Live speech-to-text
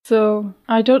So,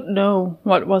 I don't know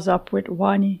what was up with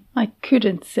Wani. I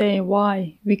couldn't say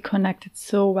why we connected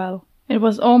so well. It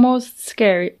was almost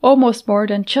scary, almost more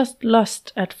than just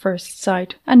lust at first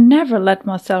sight. I never let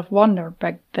myself wonder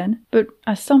back then, but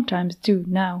I sometimes do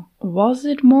now. Was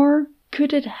it more?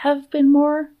 Could it have been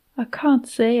more? I can't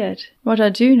say it. What I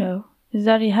do know is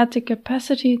that he had the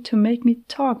capacity to make me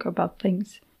talk about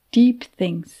things. Deep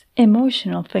things,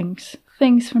 emotional things,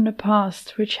 things from the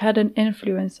past which had an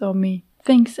influence on me.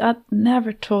 Things I'd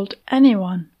never told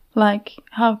anyone, like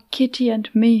how Kitty and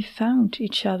me found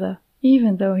each other,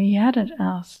 even though he hadn't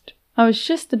asked. I was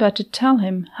just about to tell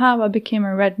him how I became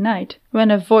a Red Knight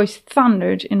when a voice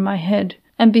thundered in my head,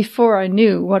 and before I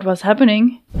knew what was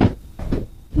happening...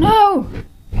 No!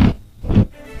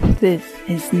 This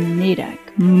is Nidak,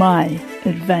 my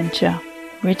adventure,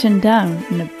 written down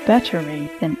in a better way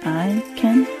than I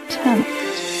can tell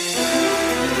it.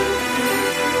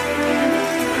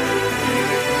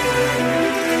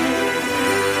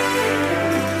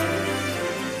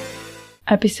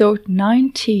 Episode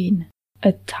 19.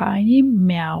 A Tiny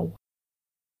Meow.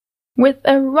 With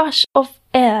a rush of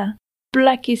air,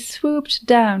 Blackie swooped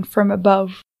down from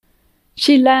above.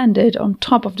 She landed on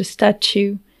top of the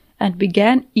statue and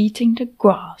began eating the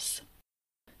grass.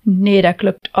 Nidak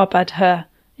looked up at her,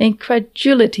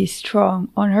 incredulity strong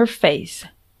on her face.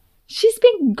 She's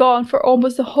been gone for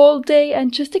almost a whole day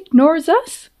and just ignores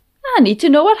us? I need to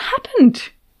know what happened.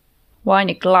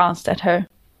 Wani glanced at her.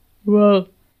 Well,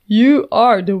 you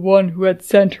are the one who had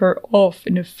sent her off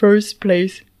in the first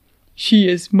place. She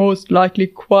is most likely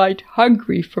quite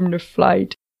hungry from the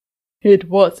flight. It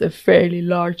was a fairly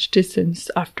large distance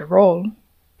after all.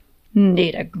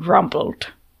 Nidak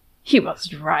grumbled. He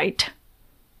was right.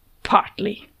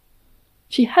 Partly.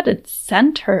 She hadn't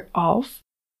sent her off.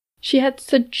 She had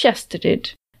suggested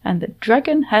it, and the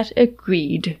dragon had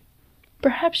agreed.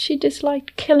 Perhaps she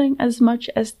disliked killing as much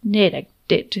as Nidak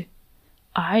did.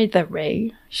 Either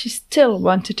way, she still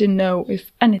wanted to know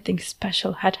if anything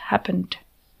special had happened.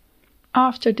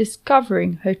 After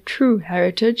discovering her true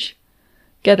heritage,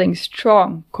 getting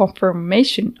strong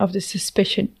confirmation of the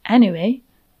suspicion anyway,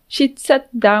 she'd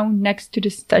sat down next to the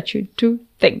statue to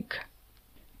think.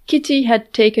 Kitty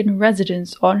had taken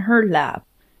residence on her lap.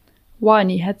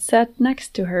 Wani had sat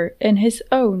next to her in his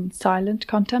own silent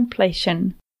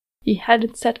contemplation. He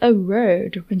hadn't said a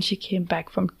word when she came back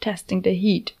from testing the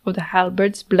heat of the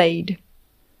halberd's blade.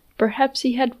 Perhaps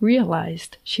he had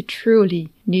realized she truly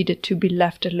needed to be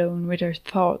left alone with her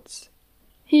thoughts.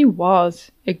 He was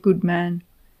a good man.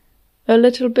 A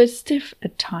little bit stiff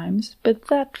at times, but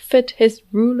that fit his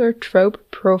ruler trope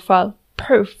profile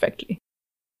perfectly.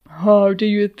 How do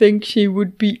you think she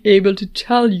would be able to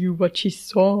tell you what she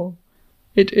saw?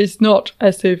 It is not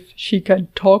as if she can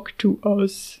talk to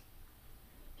us.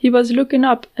 He was looking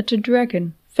up at the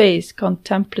dragon, face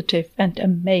contemplative and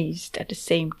amazed at the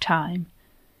same time.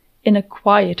 In a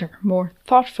quieter, more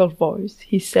thoughtful voice,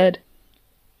 he said,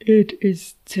 It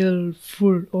is still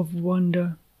full of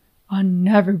wonder. I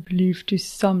never believed to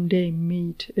someday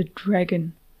meet a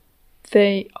dragon.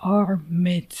 They are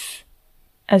myths,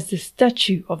 as the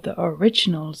statue of the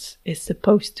originals is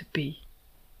supposed to be.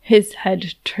 His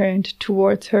head turned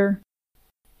towards her.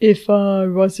 If I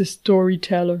was a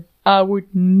storyteller, I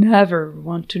would never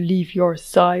want to leave your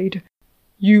side.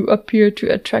 You appear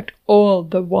to attract all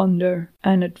the wonder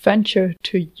and adventure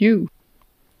to you.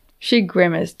 She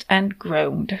grimaced and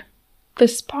groaned. The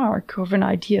spark of an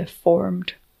idea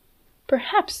formed.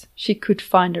 Perhaps she could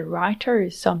find a writer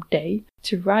some day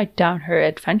to write down her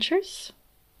adventures.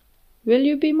 Will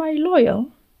you be my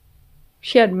loyal?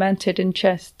 She had meant it in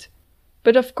jest,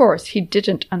 but of course he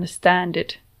didn't understand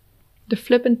it. The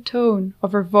flippant tone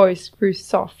of her voice grew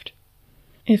soft.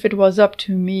 If it was up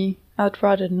to me, I'd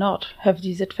rather not have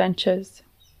these adventures.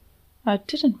 I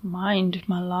didn't mind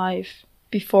my life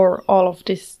before all of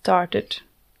this started.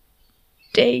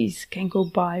 Days can go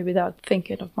by without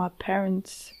thinking of my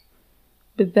parents.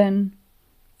 But then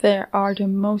there are the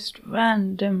most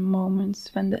random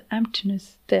moments when the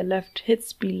emptiness they left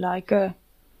hits me like a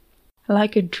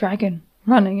dragon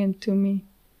running into me,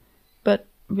 but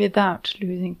without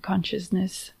losing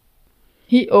consciousness.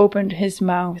 He opened his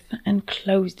mouth and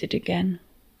closed it again.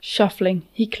 Shuffling,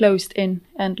 he closed in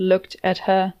and looked at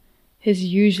her, his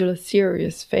usual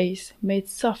serious face made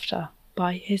softer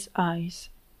by his eyes.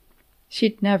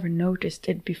 She'd never noticed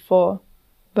it before,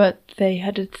 but they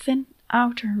had a thin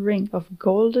outer ring of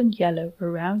golden yellow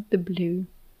around the blue.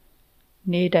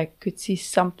 Nidak could see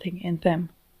something in them.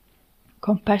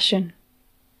 Compassion,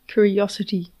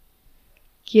 curiosity,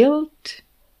 guilt.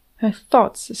 Her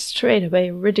thoughts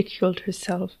straightaway ridiculed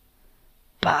herself.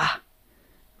 Bah!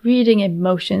 Reading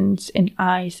emotions in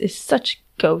eyes is such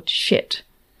goat shit.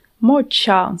 More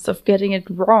chance of getting it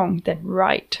wrong than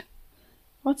right.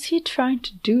 What's he trying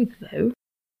to do, though?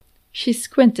 She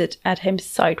squinted at him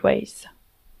sideways.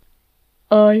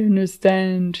 I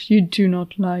understand you do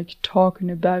not like talking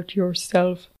about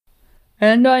yourself,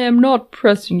 and I am not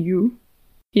pressing you.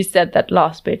 He said that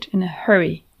last bit in a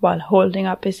hurry while holding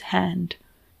up his hand.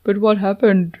 But what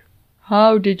happened?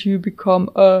 How did you become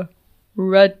a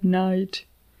Red Knight?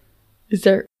 Is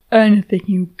there anything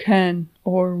you can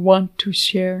or want to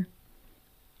share?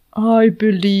 I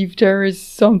believe there is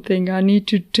something I need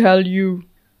to tell you,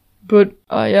 but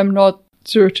I am not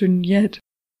certain yet.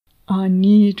 I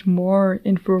need more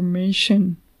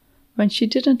information. When she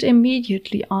didn't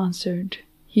immediately answer,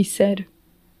 he said,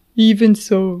 Even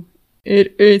so,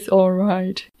 it is all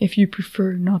right if you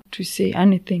prefer not to say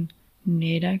anything,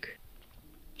 Nedek.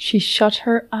 She shut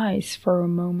her eyes for a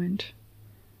moment.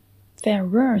 There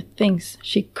were things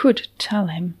she could tell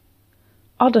him.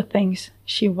 Other things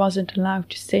she wasn't allowed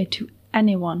to say to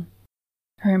anyone.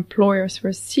 Her employers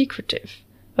were secretive,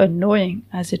 annoying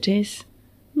as it is.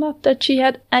 Not that she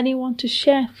had anyone to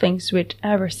share things with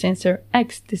ever since her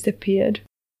ex disappeared,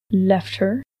 left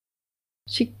her.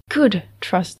 She could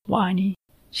trust Whiny.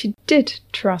 She did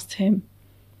trust him.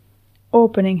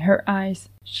 Opening her eyes,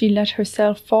 she let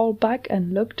herself fall back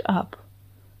and looked up.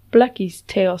 Blackie's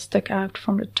tail stuck out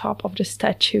from the top of the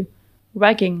statue,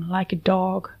 wagging like a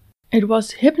dog. It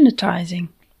was hypnotizing,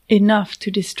 enough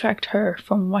to distract her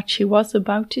from what she was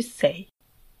about to say.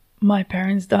 My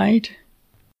parents died.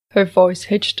 Her voice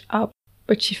hitched up,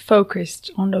 but she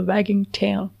focused on the wagging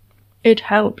tail. It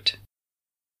helped.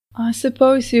 I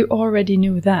suppose you already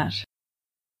knew that.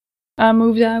 I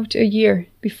moved out a year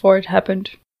before it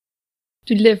happened.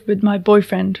 To live with my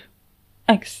boyfriend.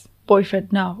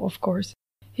 Ex-boyfriend now, of course.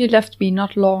 He left me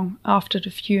not long after the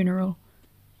funeral,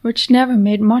 which never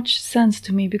made much sense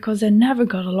to me because I never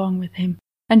got along with him,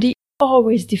 and he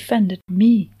always defended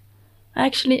me.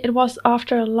 Actually, it was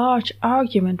after a large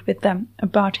argument with them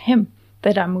about him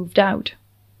that I moved out.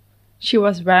 She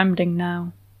was rambling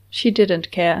now. She didn't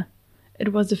care.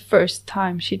 It was the first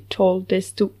time she told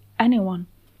this to anyone.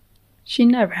 She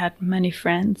never had many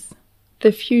friends.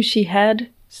 The few she had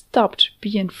stopped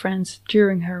being friends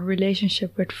during her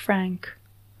relationship with Frank.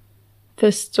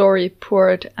 The story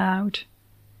poured out.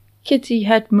 Kitty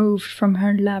had moved from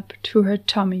her lap to her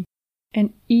tummy,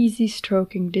 an easy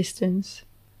stroking distance.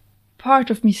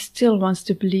 Part of me still wants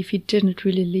to believe he didn't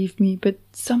really leave me, but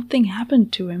something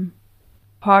happened to him.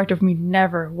 Part of me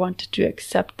never wanted to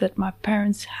accept that my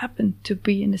parents happened to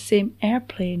be in the same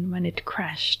airplane when it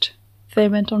crashed. They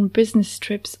went on business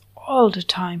trips all the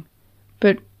time,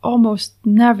 but almost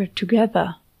never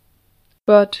together.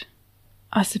 But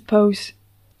I suppose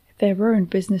they weren't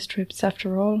business trips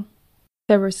after all.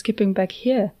 They were skipping back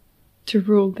here to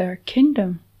rule their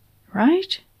kingdom,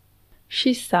 right?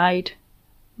 She sighed,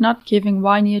 not giving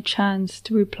Whiny a chance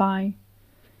to reply.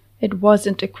 It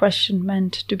wasn't a question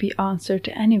meant to be answered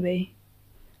anyway.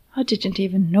 I didn't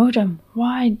even know them.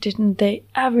 Why didn't they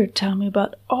ever tell me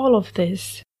about all of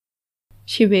this?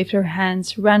 She waved her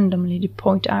hands randomly to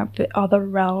point out the other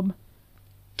realm.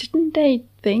 Didn't they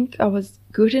think I was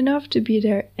good enough to be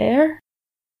their heir?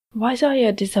 Was I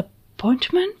a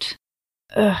disappointment?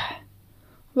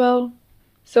 Well,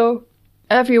 so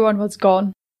everyone was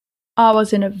gone. I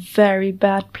was in a very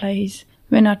bad place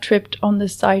when I tripped on the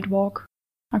sidewalk.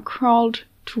 I crawled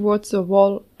towards the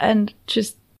wall and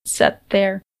just sat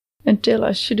there until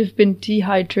I should have been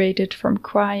dehydrated from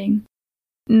crying.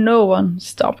 No one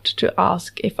stopped to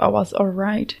ask if I was all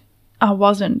right. I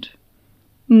wasn't.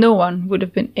 No one would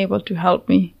have been able to help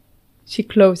me. She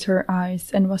closed her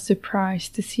eyes and was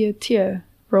surprised to see a tear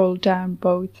roll down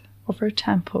both of her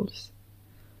temples.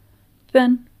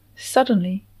 Then,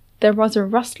 suddenly, there was a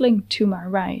rustling to my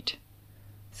right.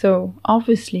 So,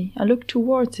 obviously, I looked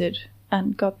towards it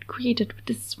and got greeted with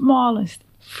the smallest,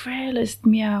 frailest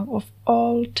meow of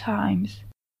all times.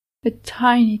 A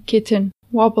tiny kitten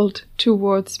wobbled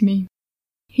towards me.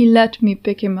 He let me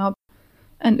pick him up,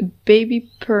 and a baby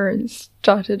purr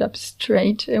started up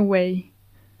straight away.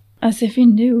 As if he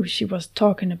knew she was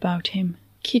talking about him,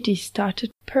 Kitty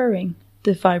started purring,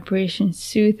 the vibration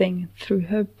soothing through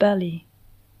her belly.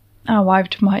 I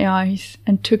wiped my eyes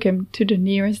and took him to the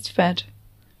nearest vet.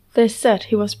 They said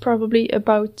he was probably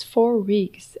about 4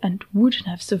 weeks and wouldn't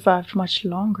have survived much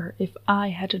longer if I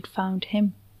hadn't found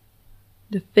him.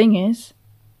 The thing is,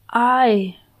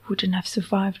 I wouldn't have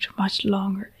survived much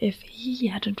longer if he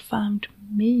hadn't found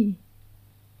me.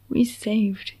 We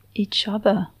saved each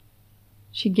other.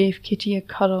 She gave Kitty a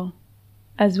cuddle,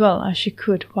 as well as she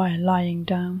could while lying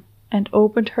down, and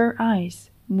opened her eyes,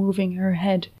 moving her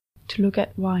head to look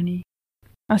at Whiny.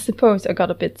 I suppose I got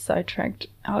a bit sidetracked.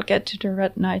 I'll get to the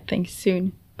Red Knight thing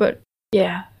soon. But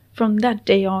yeah, from that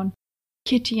day on,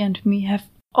 Kitty and me have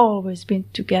always been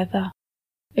together.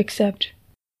 Except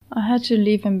I had to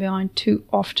leave him behind too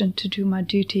often to do my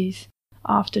duties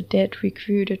after Dad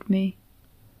recruited me.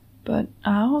 But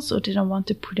I also didn't want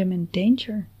to put him in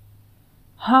danger.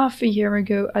 Half a year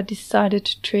ago I decided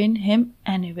to train him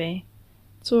anyway.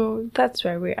 So that's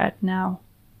where we're at now.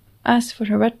 As for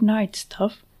the Red Knight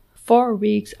stuff, 4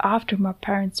 weeks after my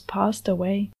parents passed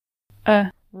away,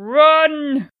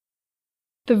 run!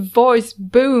 The voice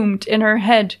boomed in her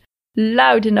head,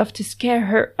 loud enough to scare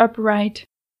her upright.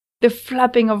 The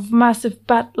flapping of massive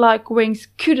bat-like wings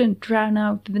couldn't drown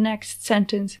out the next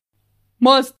sentence.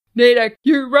 Must, Nedek,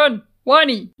 you run!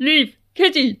 Whiny, leave!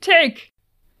 Kitty, take!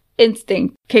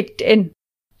 Instinct kicked in.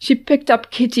 She picked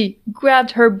up Kitty,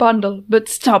 grabbed her bundle, but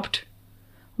stopped.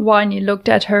 Whiny looked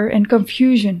at her in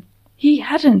confusion. He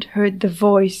hadn't heard the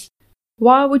voice.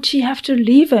 Why would she have to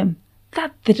leave him?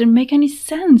 That didn't make any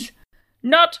sense.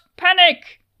 Not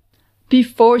panic!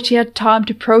 Before she had time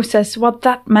to process what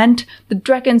that meant, the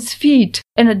dragon's feet,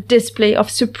 in a display of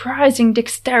surprising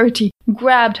dexterity,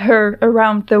 grabbed her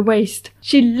around the waist.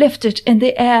 She lifted in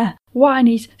the air.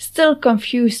 Whiny's still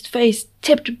confused face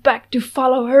tipped back to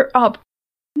follow her up.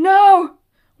 No!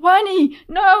 Whiny,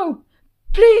 no!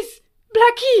 Please,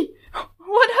 Blackie!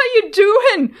 What are you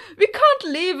doing? We can't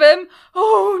leave him.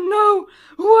 Oh no!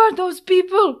 Who are those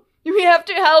people? We have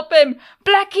to help him.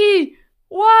 Blackie!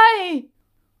 Why?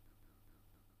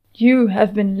 You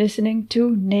have been listening to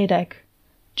Nedek,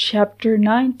 Chapter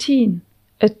 19,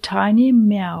 A Tiny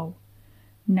Meow.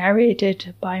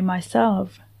 Narrated by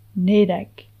myself,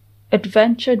 Nedek.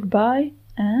 Adventured by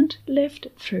and lived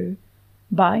through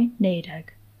by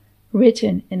Nedek.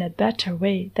 Written in a better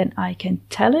way than I can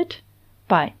tell it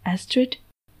by Astrid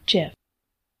Jeff.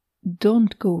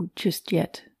 Don't go just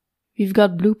yet. We've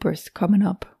got bloopers coming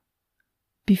up.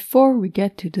 Before we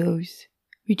get to those,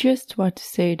 we just want to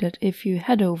say that if you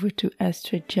head over to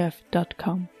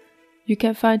astridjeff.com, you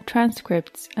can find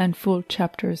transcripts and full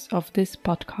chapters of this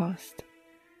podcast.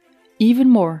 Even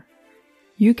more,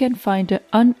 you can find the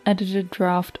unedited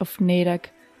draft of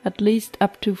Nedek at least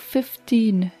up to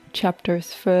 15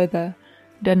 chapters further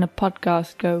than the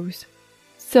podcast goes.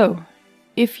 So,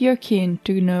 if you're keen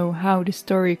to know how the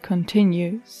story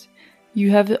continues,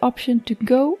 you have the option to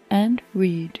go and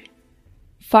read.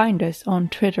 Find us on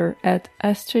Twitter at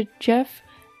AstridJeff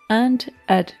and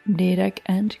at Nedek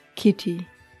and Kitty.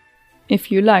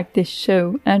 If you like this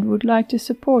show and would like to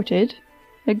support it,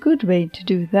 a good way to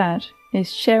do that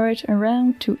is share it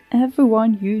around to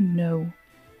everyone you know.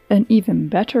 An even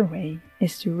better way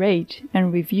is to rate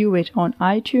and review it on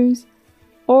iTunes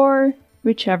or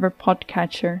whichever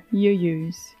podcatcher you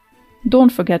use.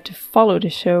 Don't forget to follow the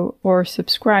show or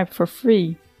subscribe for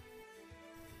free.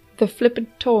 The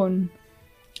flippant tone.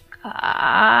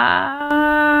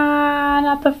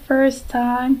 Not the first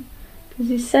time, because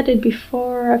you said it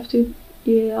before. I have to.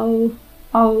 Yeah,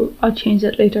 I'll change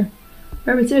that later.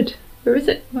 Where is it?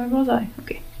 Where was I?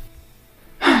 Okay.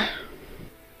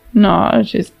 No,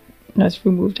 let's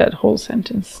remove that whole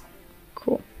sentence.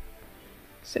 Cool.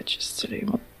 That's just silly.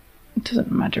 What? It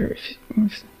doesn't matter if.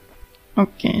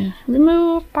 Okay.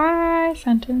 Remove. Bye.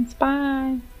 Sentence.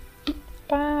 Bye.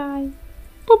 Bye.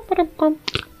 Boop, boop, boop.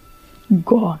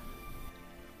 Gone.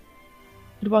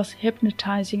 It was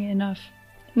hypnotizing enough.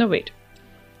 No, wait.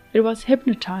 It was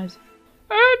hypnotizing.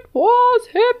 It was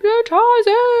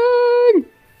hypnotizing!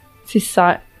 She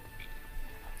sighed.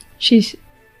 She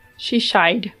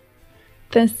shied.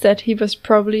 Then said he was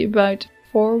probably about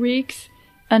 4 weeks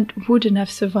and wouldn't have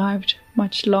survived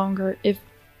much longer if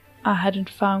I hadn't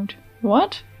found...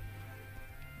 What?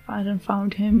 If I hadn't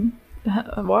found him.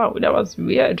 Wow, that was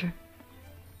weird.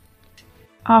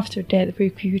 After that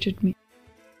recruited me.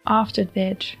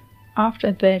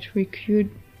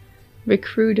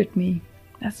 Recruited me.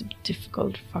 That's a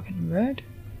difficult fucking word.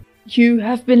 You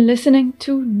have been listening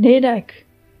to Nedek.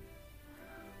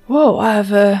 Whoa, I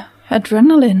have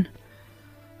adrenaline.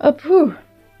 Pooh.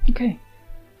 Okay.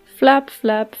 Flap,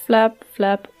 flap, flap,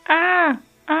 flap. Ah!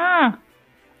 Ah!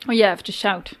 Oh yeah, I have to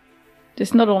shout.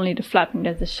 There's not only the flapping,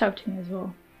 there's the shouting as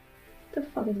well. What the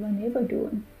fuck is my neighbor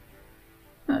doing?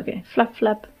 Okay, flap,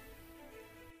 flap.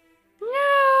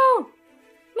 No!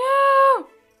 No!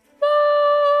 No!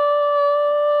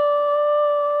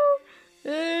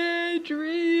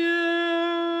 Adrian!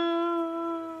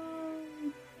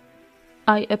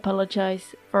 I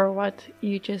apologize for what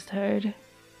you just heard.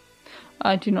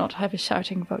 I do not have a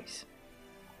shouting voice.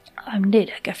 I'm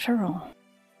Nedek after all.